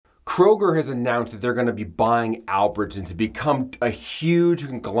Kroger has announced that they're going to be buying Albertson to become a huge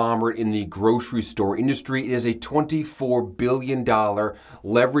conglomerate in the grocery store industry. It is a $24 billion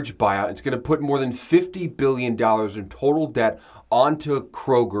leverage buyout. It's going to put more than $50 billion in total debt onto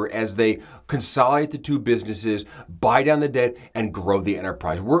Kroger as they consolidate the two businesses, buy down the debt, and grow the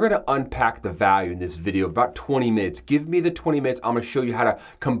enterprise. We're going to unpack the value in this video of about 20 minutes. Give me the 20 minutes. I'm going to show you how to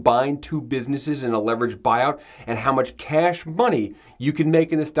combine two businesses in a leverage buyout and how much cash money you can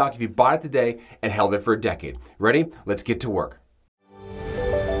make in the stock if you bought it today and held it for a decade. Ready? Let's get to work.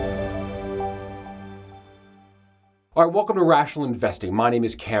 All right, welcome to Rational Investing. My name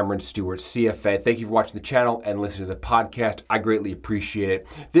is Cameron Stewart, CFA. Thank you for watching the channel and listening to the podcast. I greatly appreciate it.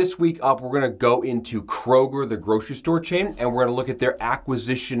 This week up, we're going to go into Kroger, the grocery store chain, and we're going to look at their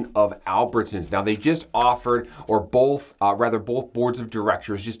acquisition of Albertsons. Now, they just offered, or both boards of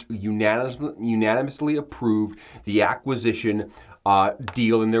directors just unanimously approved the acquisition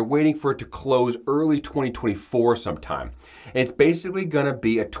deal, and they're waiting for it to close early 2024 sometime. And it's basically going to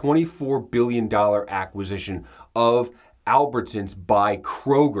be a $24 billion acquisition of Albertsons by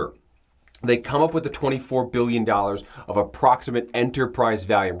Kroger. They come up with the $24 billion of approximate enterprise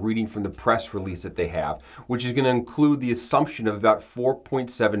value. I'm reading from the press release that they have, which is going to include the assumption of about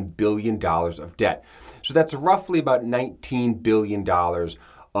 $4.7 billion of debt. So that's roughly about $19 billion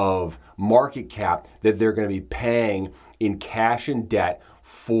of market cap that they're going to be paying in cash and debt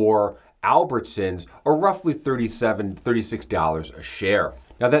for Albertsons, or roughly $36 a share.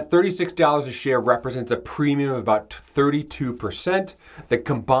 Now that $36 a share represents a premium of about 32%. The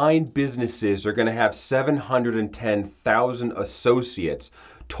combined businesses are going to have 710,000 associates,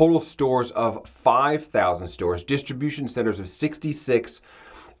 total stores of 5,000 stores, distribution centers of 66.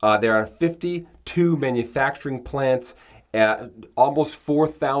 There are 52 manufacturing plants, almost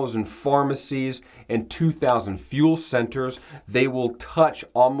 4,000 pharmacies, and 2,000 fuel centers. They will touch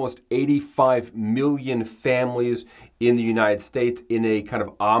almost 85 million families in the United States in a kind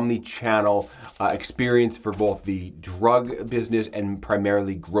of omni-channel experience for both the drug business and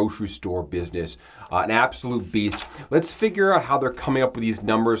primarily grocery store business. An absolute beast. Let's figure out how they're coming up with these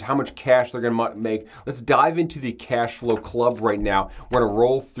numbers, how much cash they're going to make. Let's dive into the cash flow club right now. We're going to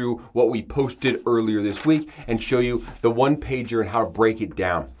roll through what we posted earlier this week and show you the one-pager and how to break it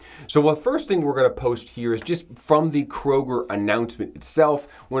down. So the first thing we're going to post here is just from the Kroger announcement itself.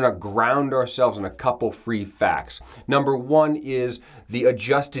 We're going to ground ourselves in a couple free facts. Number one is the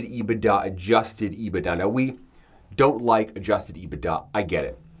adjusted EBITDA. Now, we don't like adjusted EBITDA. I get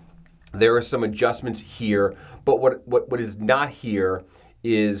it. There are some adjustments here, but what is not here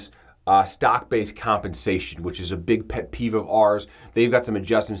is stock-based compensation, which is a big pet peeve of ours. They've got some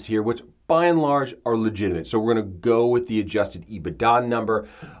adjustments here, which by and large are legitimate. So we're going to go with the adjusted EBITDA number.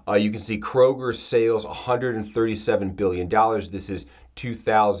 You can see Kroger's sales, $137 billion. This is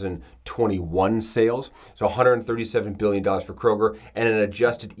 2021 sales. So $137 billion for Kroger and an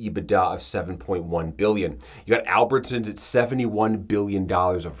adjusted EBITDA of $7.1 billion. You got Albertsons at $71 billion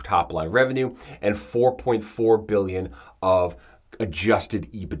of top line revenue and $4.4 billion of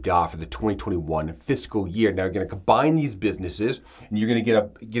adjusted EBITDA for the 2021 fiscal year. Now you're going to combine these businesses and you're going to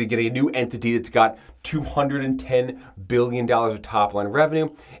get a new entity that's got $210 billion of top line revenue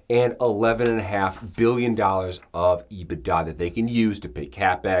and $11.5 billion of EBITDA that they can use to pay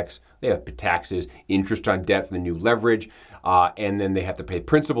CapEx. They have to pay taxes, interest on debt for the new leverage, and then they have to pay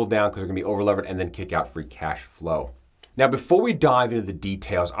principal down because they're going to be over-levered and then kick out free cash flow. Now, before we dive into the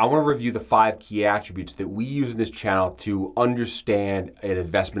details, I want to review the 5 key attributes that we use in this channel to understand an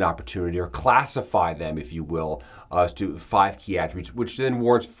investment opportunity, or classify them, if you will, as to 5 key attributes, which then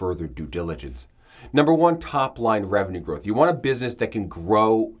warrants further due diligence. Number 1, top-line revenue growth. You want a business that can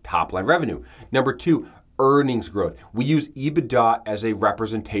grow top-line revenue. Number 2, earnings growth. We use EBITDA as a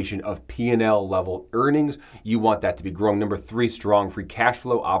representation of P&L level earnings. You want that to be growing. Number 3, strong free cash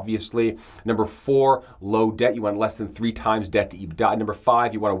flow, obviously. Number 4, low debt. You want less than 3 times debt to EBITDA. Number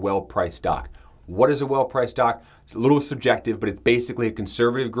 5, you want a well-priced stock. What is a well-priced stock? It's a little subjective, but it's basically a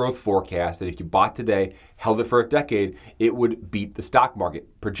conservative growth forecast that if you bought today, held it for a decade, it would beat the stock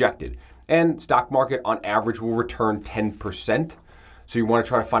market projected. And stock market on average will return 10%. So you want to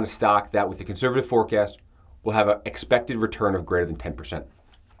try to find a stock that with the conservative forecast will have an expected return of greater than 10%.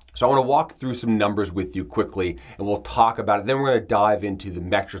 So I want to walk through some numbers with you quickly and we'll talk about it. Then we're going to dive into the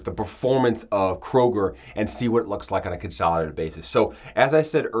metrics, the performance of Kroger, and see what it looks like on a consolidated basis. So as I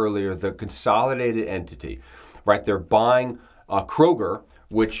said earlier, the consolidated entity, right, they're buying Kroger,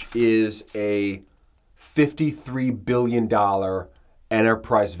 which is a $53 billion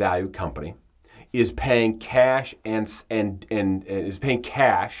enterprise value company, is paying cash and is paying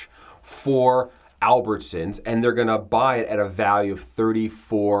cash for Albertsons, and they're going to buy it at a value of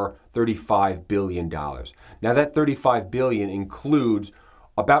 $35 billion. Now that $35 billion includes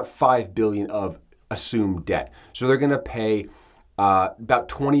about $5 billion of assumed debt. So they're going to pay about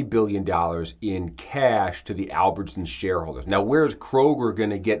 $20 billion in cash to the Albertson shareholders. Now, where's Kroger going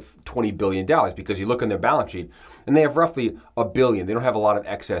to get $20 billion? Because you look on their balance sheet, and they have roughly $1 billion. They don't have a lot of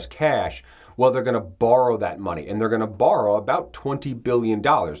excess cash. Well, they're going to borrow that money, and they're going to borrow about $20 billion.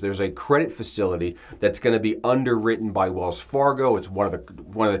 There's a credit facility that's going to be underwritten by Wells Fargo. It's one of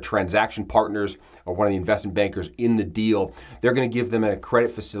the transaction partners or one of the investment bankers in the deal. They're going to give them a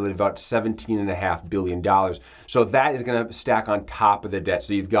credit facility of about $17.5 billion. So that is going to stack on top of the debt.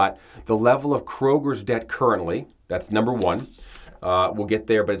 So you've got the level of Kroger's debt currently. That's number one. We'll get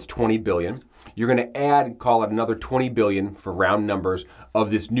there, but it's $20 billion. You're going to add, call it another $20 billion for round numbers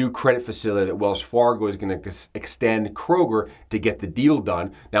of this new credit facility that Wells Fargo is going to extend Kroger to get the deal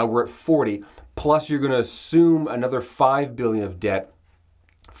done. Now we're at 40, plus you're going to assume another $5 billion of debt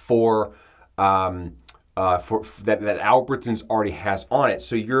for that Albertsons already has on it.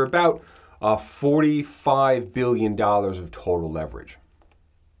 So you're about $45 billion of total leverage.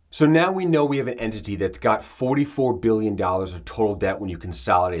 So now we know we have an entity that's got $44 billion of total debt when you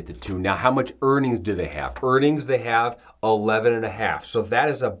consolidate the two. Now, how much earnings do they have? Earnings, they have 11.5. So that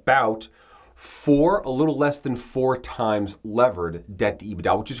is about a little less than 4 times levered debt to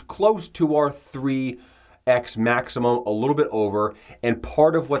EBITDA, which is close to our 3x maximum, a little bit over. And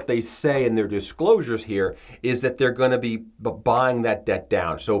part of what they say in their disclosures here is that they're going to be buying that debt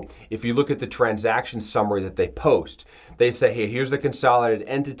down. So if you look at the transaction summary that they post, they say, hey, here's the consolidated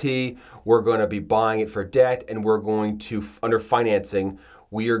entity. We're going to be buying it for debt, and we're going to, under financing,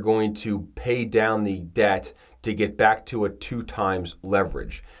 we are going to pay down the debt to get back to a 2 times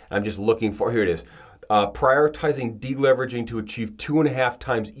leverage. I'm just looking for, here it is. Prioritizing deleveraging to achieve 2.5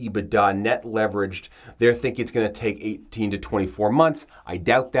 times EBITDA net leveraged. They're thinking it's going to take 18 to 24 months. I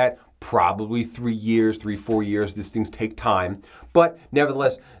doubt that. Probably 3 years, 4 years. These things take time. But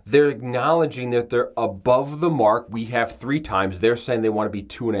nevertheless, they're acknowledging that they're above the mark. We have 3 times. They're saying they want to be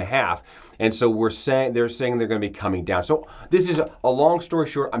 2.5. And so they're saying they're going to be coming down. So this is a long story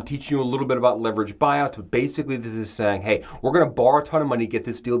short. I'm teaching you a little bit about leverage buyouts. But basically, this is saying, hey, we're going to borrow a ton of money to get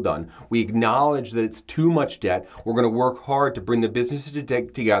this deal done. We acknowledge that it's too much debt. We're going to work hard to bring the businesses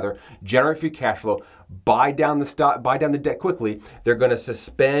together, generate free cash flow, buy down the debt quickly. They're going to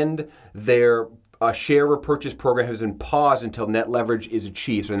suspend their share repurchase program has been paused until net leverage is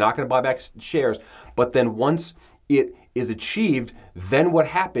achieved. So they're not going to buy back shares. But then once it is achieved, then what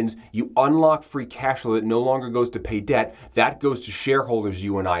happens? You unlock free cash flow that no longer goes to pay debt. That goes to shareholders,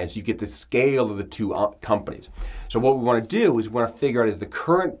 you and I, and so you get the scale of the two companies. So what we want to do is we want to figure out, is the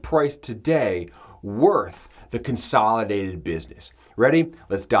current price today worth the consolidated business? Ready?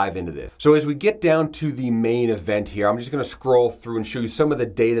 Let's dive into this. So as we get down to the main event here, I'm just going to scroll through and show you some of the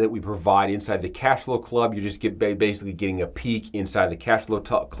data that we provide inside the cash flow club. You just get basically getting a peek inside the cash flow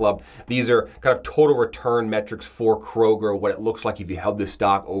club. These are kind of total return metrics for Kroger, what it looks like if you held this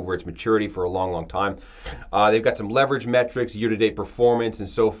stock over its maturity for a long, long time. They've got some leverage metrics, year-to-date performance and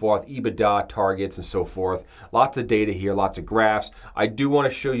so forth, EBITDA targets and so forth. Lots of data here, lots of graphs. I do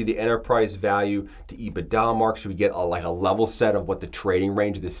want to show you the enterprise value to EBITDA mark so we get a level set of what the trading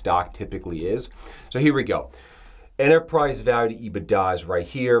range of this stock typically is. So here we go. Enterprise value to EBITDA is right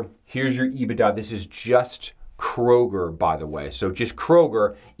here. Here's your EBITDA. This is just Kroger, by the way. So just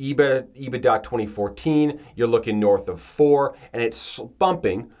Kroger, EBITDA 2014, you're looking north of 4, and it's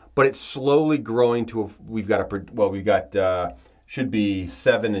bumping, but it's slowly growing to should be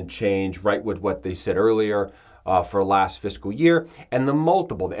 7 and change, right with what they said earlier. For last fiscal year, and the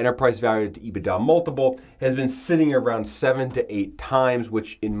multiple, the enterprise value to EBITDA multiple, has been sitting around 7 to 8 times,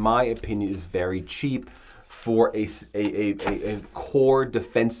 which in my opinion is very cheap for a core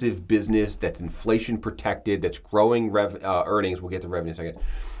defensive business that's inflation protected, that's growing earnings. We'll get to revenue in a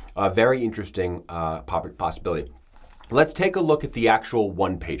second. Very interesting possibility. Let's take a look at the actual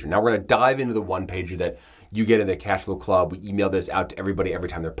one-pager. Now we're going to dive into the one-pager that you get in the Cash Flow Club. We email this out to everybody every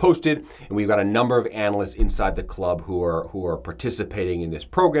time they're posted, and we've got a number of analysts inside the club who are participating in this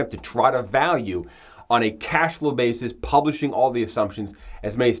program to try to value on a cash flow basis, publishing all the assumptions,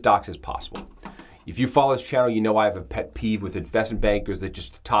 as many stocks as possible. If you follow this channel, you know I have a pet peeve with investment bankers that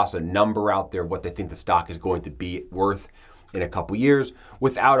just toss a number out there of what they think the stock is going to be worth in a couple years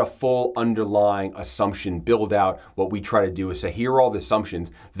without a full underlying assumption build out. What we try to do is say, here are all the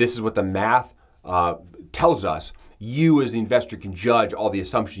assumptions. This is what the math tells us. You as the investor can judge all the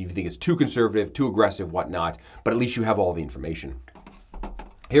assumptions if you think it's too conservative, too aggressive, whatnot, but at least you have all the information.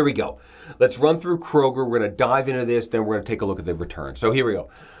 Here we go. Let's run through Kroger. We're going to dive into this, then we're going to take a look at the return. So here we go.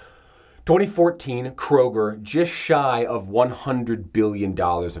 2014, Kroger, just shy of $100 billion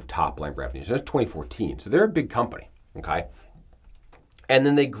of top-line revenue. So that's 2014. So they're a big company, okay? And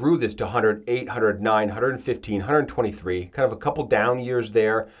then they grew this to 108, 109, 115, 123, kind of a couple down years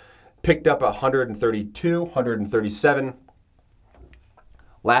there. Picked up 132, 137.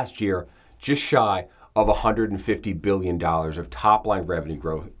 Last year, just shy of $150 billion of top-line revenue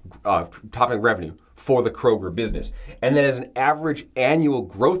growth, top-line revenue for the Kroger business. And that is an average annual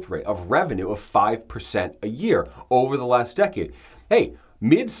growth rate of revenue of 5% a year over the last decade. Hey,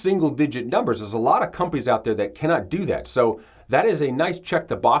 mid-single-digit numbers. There's a lot of companies out there that cannot do that. So that is a nice check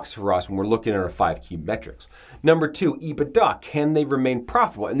the box for us when we're looking at our 5 key metrics. Number 2, EBITDA. Can they remain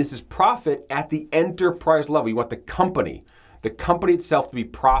profitable? And this is profit at the enterprise level. You want the company itself to be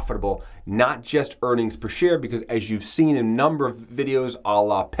profitable, not just earnings per share, because as you've seen in a number of videos a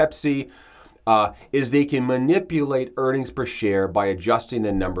la Pepsi, is they can manipulate earnings per share by adjusting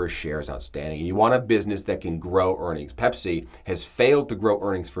the number of shares outstanding. And you want a business that can grow earnings. Pepsi has failed to grow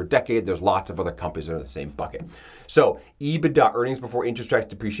earnings for a decade. There's lots of other companies that are in the same bucket. So EBITDA, earnings before interest, tax,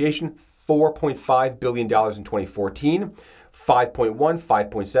 depreciation, $4.5 billion in 2014, 5.1,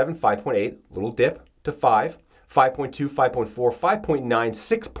 5.7, 5.8, little dip to 5, 5.2, 5.4, 5.9,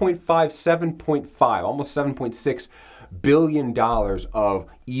 6.5, 7.5, almost $7.6 billion of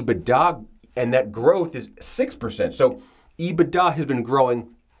EBITDA, and that growth is 6%. So EBITDA has been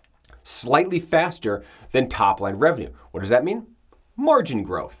growing slightly faster than top-line revenue. What does that mean? Margin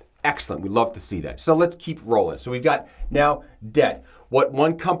growth. Excellent. We love to see that. So let's keep rolling. So we've got now debt. What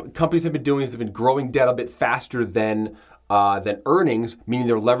companies have been doing is they've been growing debt a bit faster than earnings, meaning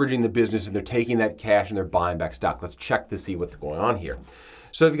they're leveraging the business and they're taking that cash and they're buying back stock. Let's check to see what's going on here.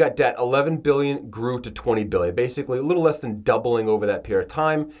 So you've got debt, $11 billion grew to $20 billion, basically a little less than doubling over that period of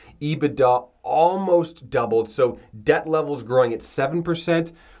time. EBITDA almost doubled. So debt levels growing at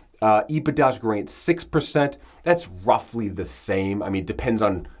 7%. EBITDA is growing at 6%. That's roughly the same. I mean, it depends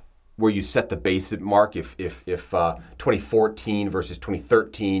on where you set the base mark. If 2014 versus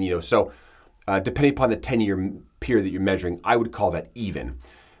 2013, so depending upon the 10-year period that you're measuring, I would call that even,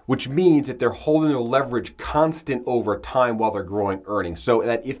 which means that they're holding their leverage constant over time while they're growing earnings. So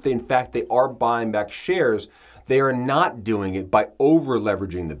that if they, in fact, they are buying back shares, they are not doing it by over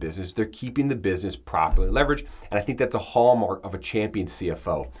leveraging the business. They're keeping the business properly leveraged. And I think that's a hallmark of a champion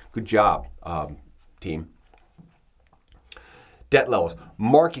CFO. Good job, team. Debt levels.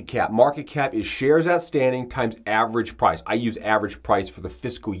 Market cap. Market cap is shares outstanding times average price. I use average price for the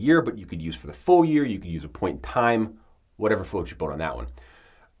fiscal year, but you could use for the full year. You could use a point in time, whatever floats your boat on that one.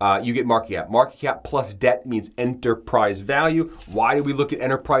 You get market cap. Market cap plus debt means enterprise value. Why do we look at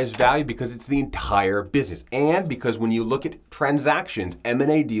enterprise value? Because it's the entire business. And because when you look at transactions,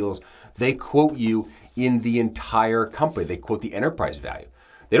 M&A deals, they quote you in the entire company. They quote the enterprise value.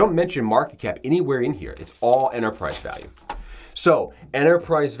 They don't mention market cap anywhere in here. It's all enterprise value. So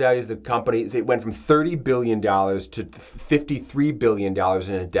enterprise values the company, it went from $30 billion to $53 billion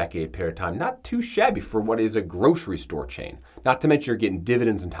in a decade period of time. Not too shabby for what is a grocery store chain. Not to mention you're getting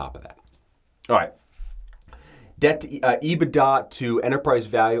dividends on top of that. All right. Debt to EBITDA to enterprise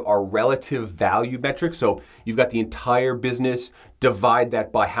value are relative value metrics. So you've got the entire business, divide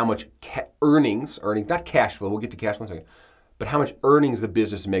that by how much earnings, not cash flow, we'll get to cash flow in a second, but how much earnings the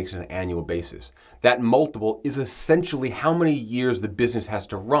business makes on an annual basis. That multiple is essentially how many years the business has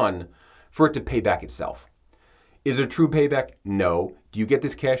to run for it to pay back itself. Is it a true payback? No. Do you get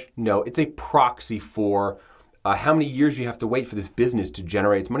this cash? No. It's a proxy for how many years you have to wait for this business to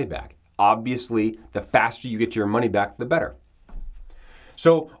generate its money back. Obviously, the faster you get your money back, the better.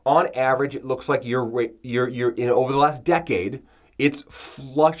 So on average, it looks like you're over the last decade, it's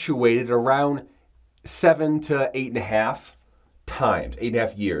fluctuated around 7 to 8.5 times,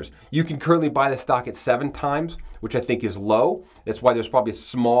 8.5 years. You can currently buy the stock at 7 times, which I think is low. That's why there's probably a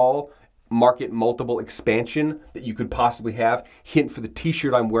small market multiple expansion that you could possibly have. Hint for the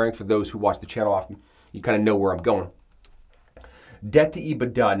t-shirt I'm wearing for those who watch the channel often. You kind of know where I'm going. Debt to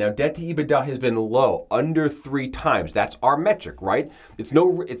EBITDA. Now, debt to EBITDA has been low, under 3 times. That's our metric, right?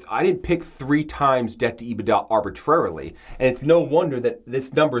 I didn't pick 3 times debt to EBITDA arbitrarily, and it's no wonder that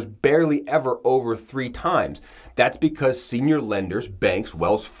this number is barely ever over 3 times. That's because senior lenders, banks,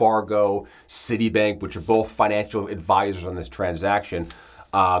 Wells Fargo, Citibank, which are both financial advisors on this transaction,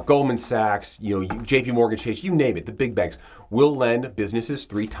 Goldman Sachs, JP Morgan Chase, you name it, the big banks, will lend businesses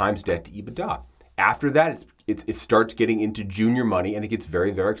 3 times debt to EBITDA. After that, it starts getting into junior money and it gets very,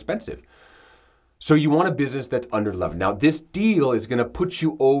 very expensive. So you want a business that's under levered. Now, this deal is going to put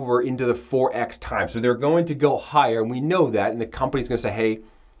you over into the 4x time. So they're going to go higher, and we know that. And the company's going to say, hey,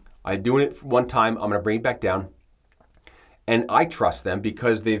 I'm doing it for one time. I'm going to bring it back down. And I trust them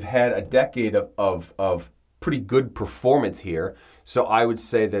because they've had a decade of pretty good performance here. So I would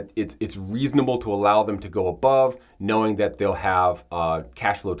say that it's reasonable to allow them to go above, knowing that they'll have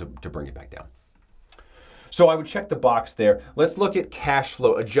cash flow to bring it back down. So I would check the box there. Let's look at cash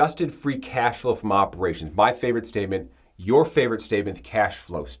flow, adjusted free cash flow from operations. My favorite statement, your favorite statement, the cash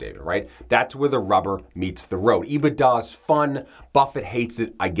flow statement, right? That's where the rubber meets the road. EBITDA is fun. Buffett hates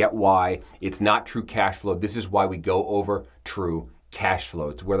it. I get why. It's not true cash flow. This is why we go over true cash flow.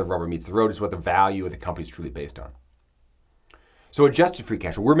 It's where the rubber meets the road. It's what the value of the company is truly based on. So adjusted free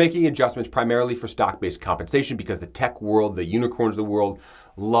cash flow. We're making adjustments primarily for stock-based compensation because the tech world, the unicorns of the world,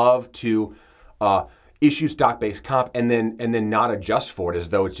 love to issue stock-based comp and then not adjust for it as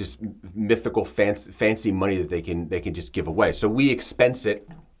though it's just mythical fancy money that they can just give away. So we expense it.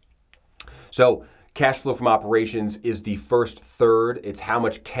 So cash flow from operations is the first third. It's how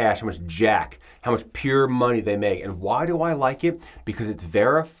much cash, how much jack, how much pure money they make. And why do I like it? Because it's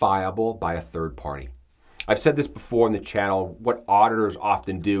verifiable by a third party. I've said this before on the channel. What auditors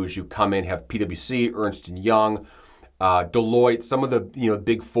often do is you come in, have PwC, Ernst & Young, Deloitte, some of the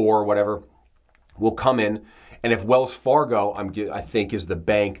big four or whatever, will come in, and if Wells Fargo, I think, is the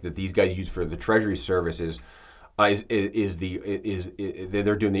bank that these guys use for the treasury services, they're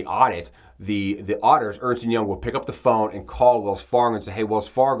doing the audit. The auditors, Ernst & Young, will pick up the phone and call Wells Fargo and say, "Hey, Wells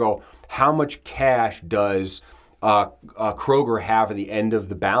Fargo, how much cash does Kroger have at the end of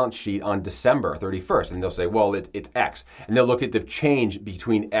the balance sheet on December 31st?" And they'll say, "Well, it's X." And they'll look at the change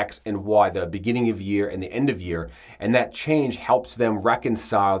between X and Y, the beginning of year and the end of year, and that change helps them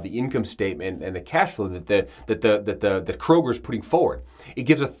reconcile the income statement and the cash flow that Kroger is putting forward. It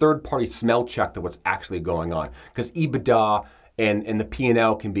gives a third-party smell check to what's actually going on, because EBITDA and the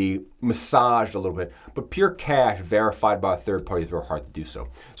P&L can be massaged a little bit, but pure cash verified by a third party is very hard to do so.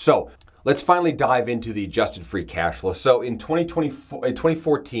 So let's finally dive into the adjusted free cash flow. So in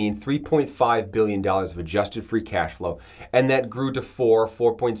 2014, $3.5 billion of adjusted free cash flow, and that grew to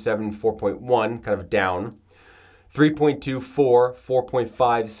 4.7, 4.1, kind of down. 3.2, 4,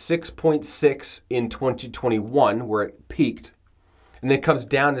 4.5, 6.6 in 2021, where it peaked. And then it comes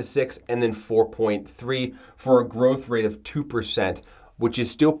down to 6, and then 4.3 for a growth rate of 2%, which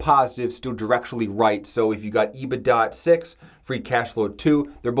is still positive, still directionally right. So if you got EBITDA at 6, free cash flow at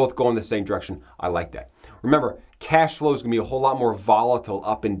 2, they're both going the same direction. I like that. Remember, cash flow is going to be a whole lot more volatile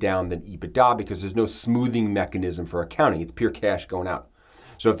up and down than EBITDA because there's no smoothing mechanism for accounting. It's pure cash going out.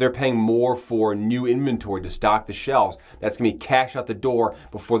 So if they're paying more for new inventory to stock the shelves, that's going to be cash out the door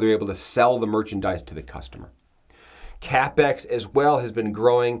before they're able to sell the merchandise to the customer. CapEx as well has been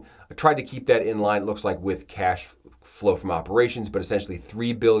growing. I tried to keep that in line, it looks like, with cash flow from operations, but essentially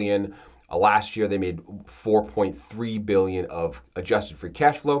 $3 billion. Last year, they made $4.3 billion of adjusted free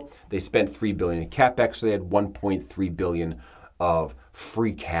cash flow. They spent $3 billion in CapEx, so they had $1.3 billion of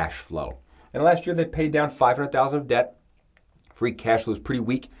free cash flow. And last year, they paid down $500,000 of debt. Free cash flow is pretty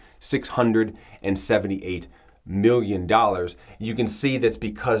weak, $678 million. You can see that's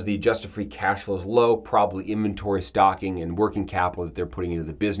because the adjusted free cash flow is low, probably inventory stocking and working capital that they're putting into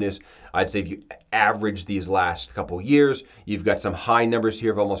the business. I'd say if you average these last couple of years, you've got some high numbers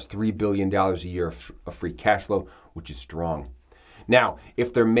here of almost $3 billion a year of free cash flow, which is strong. Now,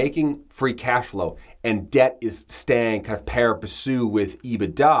 if they're making free cash flow and debt is staying kind of pari passu with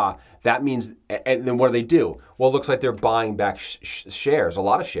EBITDA, that means, and then what do? Well, it looks like they're buying back shares, a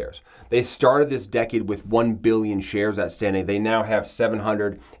lot of shares. They started this decade with 1 billion shares outstanding. They now have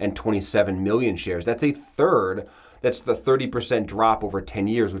 727 million shares. That's a third. That's the 30% drop over 10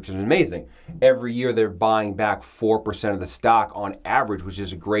 years, which is amazing. Every year they're buying back 4% of the stock on average, which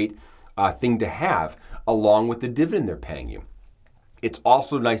is a great thing to have, along with the dividend they're paying you. It's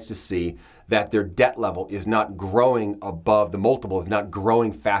also nice to see that their debt level is not growing above, the multiple is not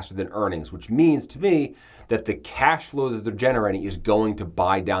growing faster than earnings, which means to me that the cash flow that they're generating is going to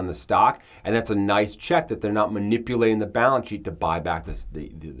buy down the stock. And that's a nice check that they're not manipulating the balance sheet to buy back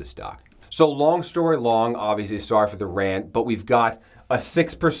the stock. So long story long, obviously, sorry for the rant, but we've got a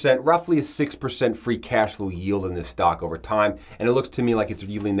 6%, roughly a 6% free cash flow yield in this stock over time. And it looks to me like it's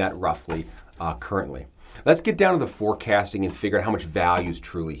yielding that roughly currently. Let's get down to the forecasting and figure out how much value is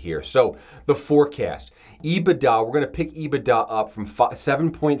truly here. So the forecast, EBITDA, we're going to pick EBITDA up from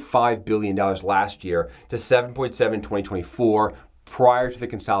 $7.5 billion last year to $7.7 in 2024 prior to the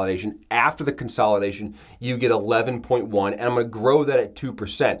consolidation. After the consolidation, you get 11.1, and I'm going to grow that at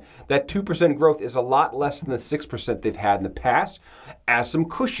 2%. That 2% growth is a lot less than the 6% they've had in the past as some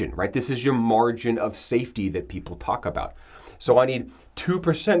cushion, right? This is your margin of safety that people talk about. So I need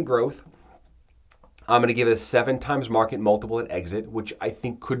 2% growth. I'm going to give it a 7 times market multiple at exit, which I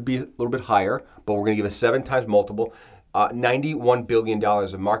think could be a little bit higher, but we're going to give a 7 times multiple. $91 billion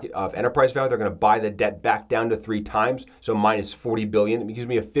of enterprise value. They're going to buy the debt back down to 3 times, so minus $40 billion. It gives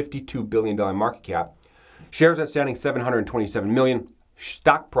me a $52 billion market cap. Shares outstanding, 727 million.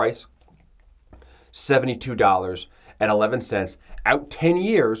 Stock price, $72.11. Out 10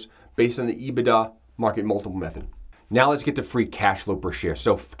 years based on the EBITDA market multiple method. Now let's get to free cash flow per share.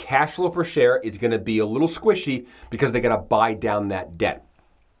 So cash flow per share is going to be a little squishy because they got to buy down that debt.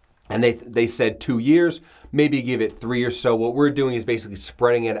 And they said 2 years, maybe give it 3 or so. What we're doing is basically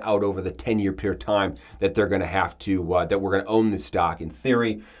spreading it out over the 10-year period of time that they're going to have to, that we're going to own the stock in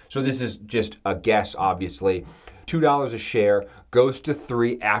theory. So this is just a guess, obviously. $2 a share goes to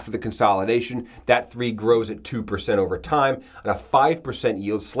 3 after the consolidation. That 3 grows at 2% over time on a 5%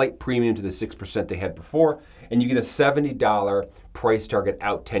 yield, slight premium to the 6% they had before. And you get a $70 price target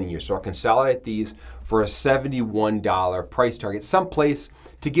out 10 years. So I'll consolidate these for a $71 price target, someplace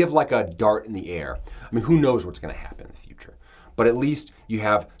to give like a dart in the air. I mean, who knows what's going to happen in the future? But at least you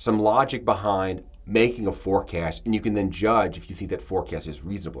have some logic behind making a forecast, and you can then judge if you think that forecast is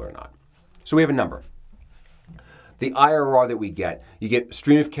reasonable or not. So we have a number. The IRR that we get, you get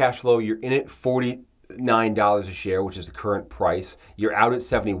stream of cash flow, you're in at $49 a share, which is the current price. You're out at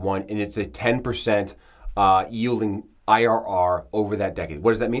 71, and it's a 10% yielding IRR over that decade.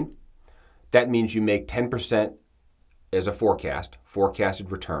 What does that mean? That means you make 10% as a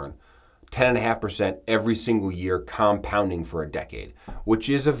forecasted return, 10.5% every single year compounding for a decade, which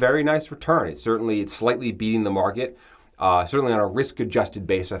is a very nice return. It's slightly beating the market. Certainly on a risk-adjusted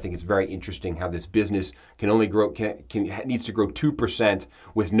basis, I think it's very interesting how this business can only grow, needs to grow 2%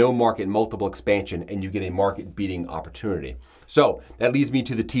 with no market multiple expansion, and you get a market-beating opportunity. So that leads me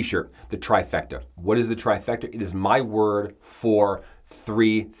to the t-shirt, the trifecta. What is the trifecta? It is my word for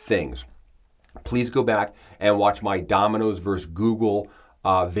 3 things. Please go back and watch my Domino's versus Google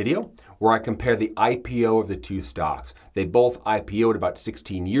video where I compare the IPO of the 2 stocks. They both IPO'd about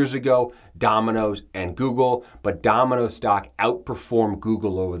 16 years ago, Domino's and Google, but Domino's stock outperformed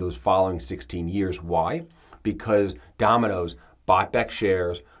Google over those following 16 years. Why? Because Domino's bought back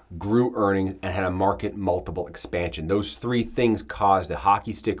shares, grew earnings, and had a market multiple expansion. Those 3 things caused the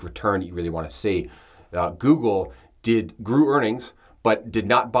hockey stick return that you really want to see. Google grew earnings, but did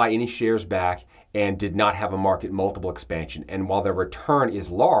not buy any shares back and did not have a market multiple expansion. And while their return is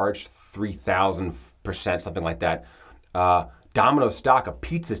large, 3,000%, something like that, Domino's stock, a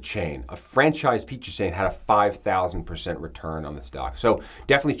pizza chain, a franchise pizza chain, had a 5,000% return on the stock. So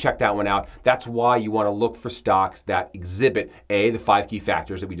definitely check that one out. That's why you want to look for stocks that exhibit, A, the 5 key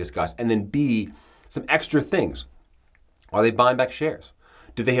factors that we discussed, and then B, some extra things. Are they buying back shares?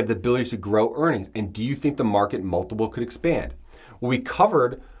 Do they have the ability to grow earnings? And do you think the market multiple could expand? Well, we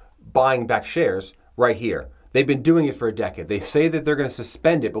covered buying back shares right here. They've been doing it for a decade. They say that they're going to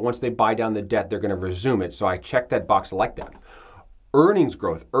suspend it, but once they buy down the debt, they're going to resume it. So I checked that box like that. Earnings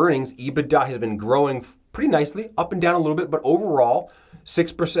growth. Earnings, EBITDA has been growing pretty nicely, up and down a little bit, but overall,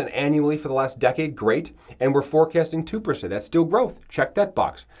 6% annually for the last decade, great. And we're forecasting 2%. That's still growth. Check that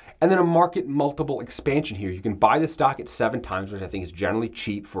box. And then a market multiple expansion here. You can buy the stock at 7 times, which I think is generally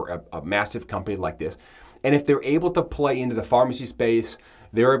cheap for a massive company like this. And if they're able to play into the pharmacy space,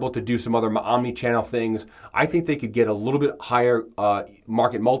 they're able to do some other omni-channel things, I think they could get a little bit higher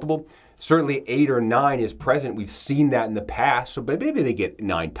market multiple. Certainly 8 or 9 is present. We've seen that in the past. So maybe they get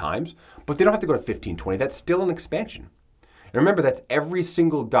 9 times, but they don't have to go to 15, 20. That's still an expansion. And remember, that's every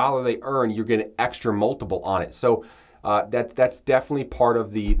single dollar they earn, you're getting extra multiple on it. So that's definitely part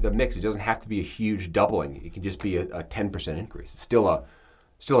of the mix. It doesn't have to be a huge doubling. It can just be a 10% increase. It's still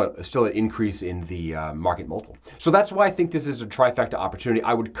an increase in the market multiple. So that's why I think this is a trifecta opportunity.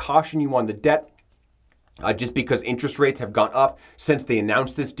 I would caution you on the debt. Just because interest rates have gone up since they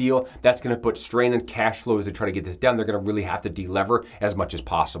announced this deal, that's going to put strain on cash flows to try to get this down. They're going to really have to delever as much as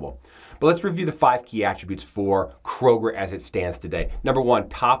possible. But let's review the 5 key attributes for Kroger as it stands today. Number 1,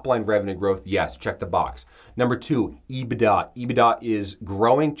 top line revenue growth. Yes, check the box. Number 2, EBITDA. EBITDA is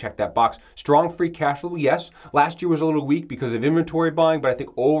growing. Check that box. Strong free cash flow. Yes, last year was a little weak because of inventory buying, but I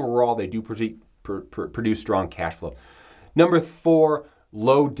think overall they do produce strong cash flow. Number 4,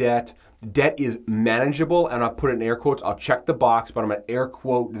 low debt. Debt is manageable, and I'll put it in air quotes. I'll check the box, but I'm going to air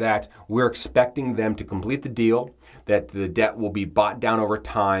quote that we're expecting them to complete the deal, that the debt will be bought down over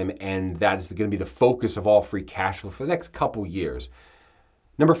time, and that is going to be the focus of all free cash flow for the next couple years.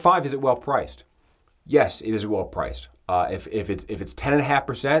 Number 5, is it well priced? Yes, it is well priced. If it's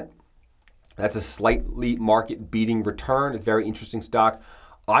 10.5%, that's a slightly market-beating return, a very interesting stock.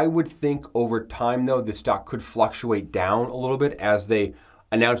 I would think over time, though, the stock could fluctuate down a little bit as they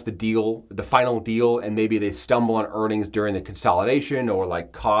announce the final deal, and maybe they stumble on earnings during the consolidation, or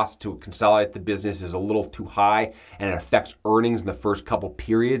like cost to consolidate the business is a little too high and it affects earnings in the first couple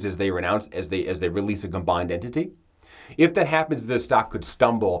periods as they release a combined entity. If that happens, the stock could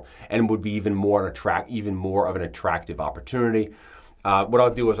stumble and would be even more of an attractive opportunity. What I'll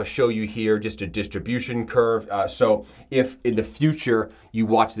do is I'll show you here just a distribution curve. So if in the future you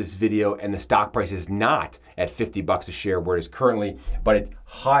watch this video and the stock price is not at $50 a share where it is currently, but it's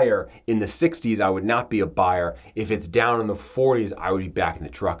higher in the 60s, I would not be a buyer. If it's down in the 40s, I would be backing the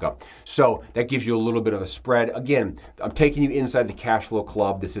truck up. So that gives you a little bit of a spread. Again, I'm taking you inside the cash flow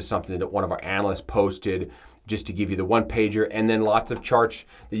club. This is something that one of our analysts posted just to give you the one pager, and then lots of charts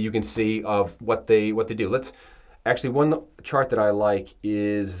that you can see of what they do. Actually, one chart that I like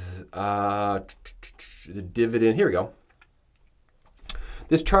is the dividend. Here we go.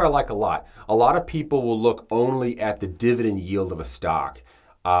 This chart I like a lot. A lot of people will look only at the dividend yield of a stock,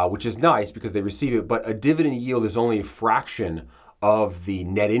 which is nice because they receive it, but a dividend yield is only a fraction of the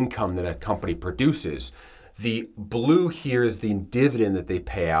net income that a company produces. The blue here is the dividend that they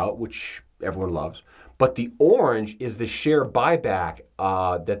pay out, which everyone loves. But the orange is the share buyback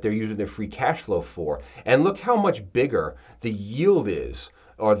that they're using their free cash flow for. And look how much bigger the yield is,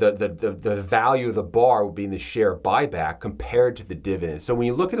 or the value of the bar would be in the share buyback compared to the dividend. So when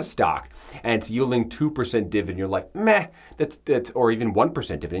you look at a stock and it's yielding 2% dividend, you're like, meh, that's or even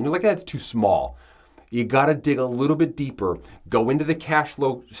 1% dividend. You're like, that's too small. You got to dig a little bit deeper. Go into the cash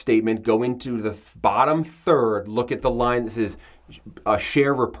flow statement, go into the bottom third, look at the line that says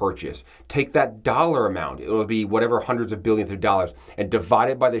share repurchase. Take that dollar amount, it'll be whatever hundreds of billions of dollars, and divide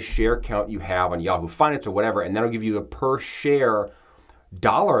it by the share count you have on Yahoo Finance or whatever, and that'll give you the per share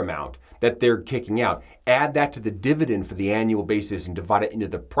dollar amount that they're kicking out. Add that to the dividend for the annual basis and divide it into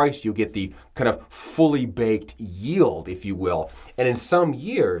the price. You'll get the kind of fully baked yield, if you will. And in some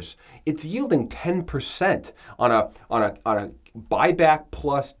years, it's yielding 10% on a buyback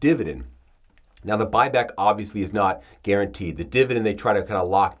plus dividend. Now, the buyback obviously is not guaranteed. The dividend, they try to kind of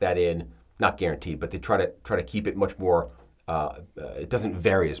lock that in, not guaranteed, but they try to keep it much more, it doesn't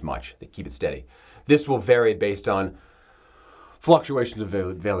vary as much. They keep it steady. This will vary based on fluctuations of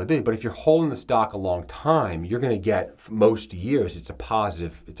availability, but if you're holding the stock a long time, you're going to get, most years, it's a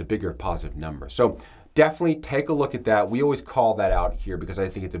bigger positive number. So definitely take a look at that. We always call that out here because I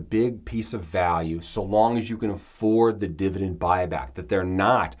think it's a big piece of value so long as you can afford the dividend buyback, that they're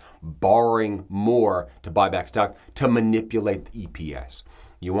not borrowing more to buy back stock to manipulate the EPS.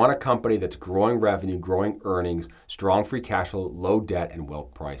 You want a company that's growing revenue, growing earnings, strong free cash flow, low debt, and well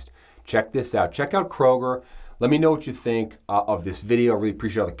priced. Check this out. Check out Kroger. Let me know what you think of this video. I really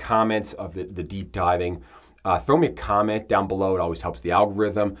appreciate all the comments of the deep diving. Throw me a comment down below. It always helps the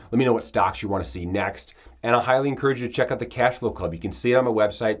algorithm. Let me know what stocks you want to see next. And I highly encourage you to check out the Cash Flow Club. You can see it on my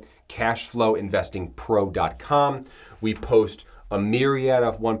website, cashflowinvestingpro.com. We post a myriad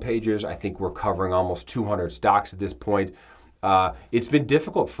of one-pagers. I think we're covering almost 200 stocks at this point. It's been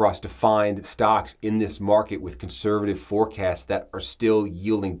difficult for us to find stocks in this market with conservative forecasts that are still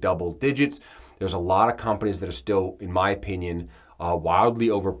yielding double digits. There's a lot of companies that are still, in my opinion, wildly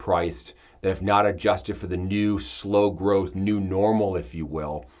overpriced, that have not adjusted for the new slow growth, new normal, if you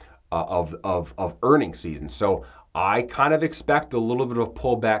will, of earnings season. So I kind of expect a little bit of a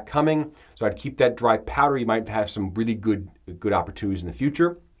pullback coming. So I'd keep that dry powder. You might have some really good opportunities in the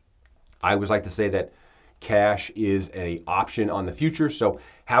future. I always like to say that cash is an option on the future. So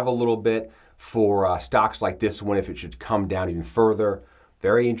have a little bit for stocks like this one if it should come down even further.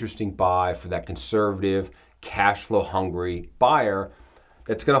 Very interesting buy for that conservative, cash flow hungry buyer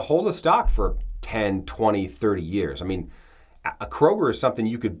that's going to hold a stock for 10, 20, 30 years. I mean, a Kroger is something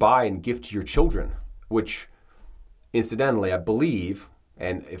you could buy and gift to your children, which incidentally, I believe,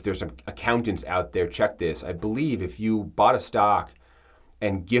 and if there's some accountants out there, check this, I believe if you bought a stock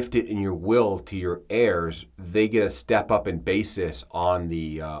and gift it in your will to your heirs, they get a step up in basis on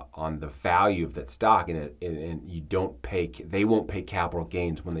the value of that stock, and they won't pay capital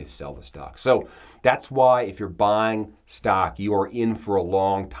gains when they sell the stock. So that's why if you're buying stock, you are in for a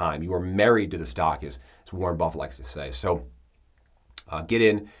long time. You are married to the stock, as Warren Buffett likes to say. So get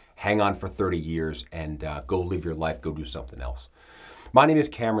in, hang on for 30 years, and go live your life. Go do something else. My name is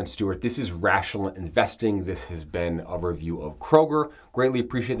Cameron Stewart. This is Rational Investing. This has been a review of Kroger. Greatly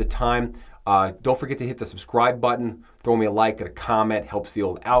appreciate the time. Don't forget to hit the subscribe button. Throw me a like and a comment. Helps the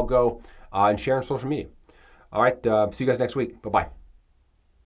old algo. And share on social media. All right. See you guys next week. Bye-bye.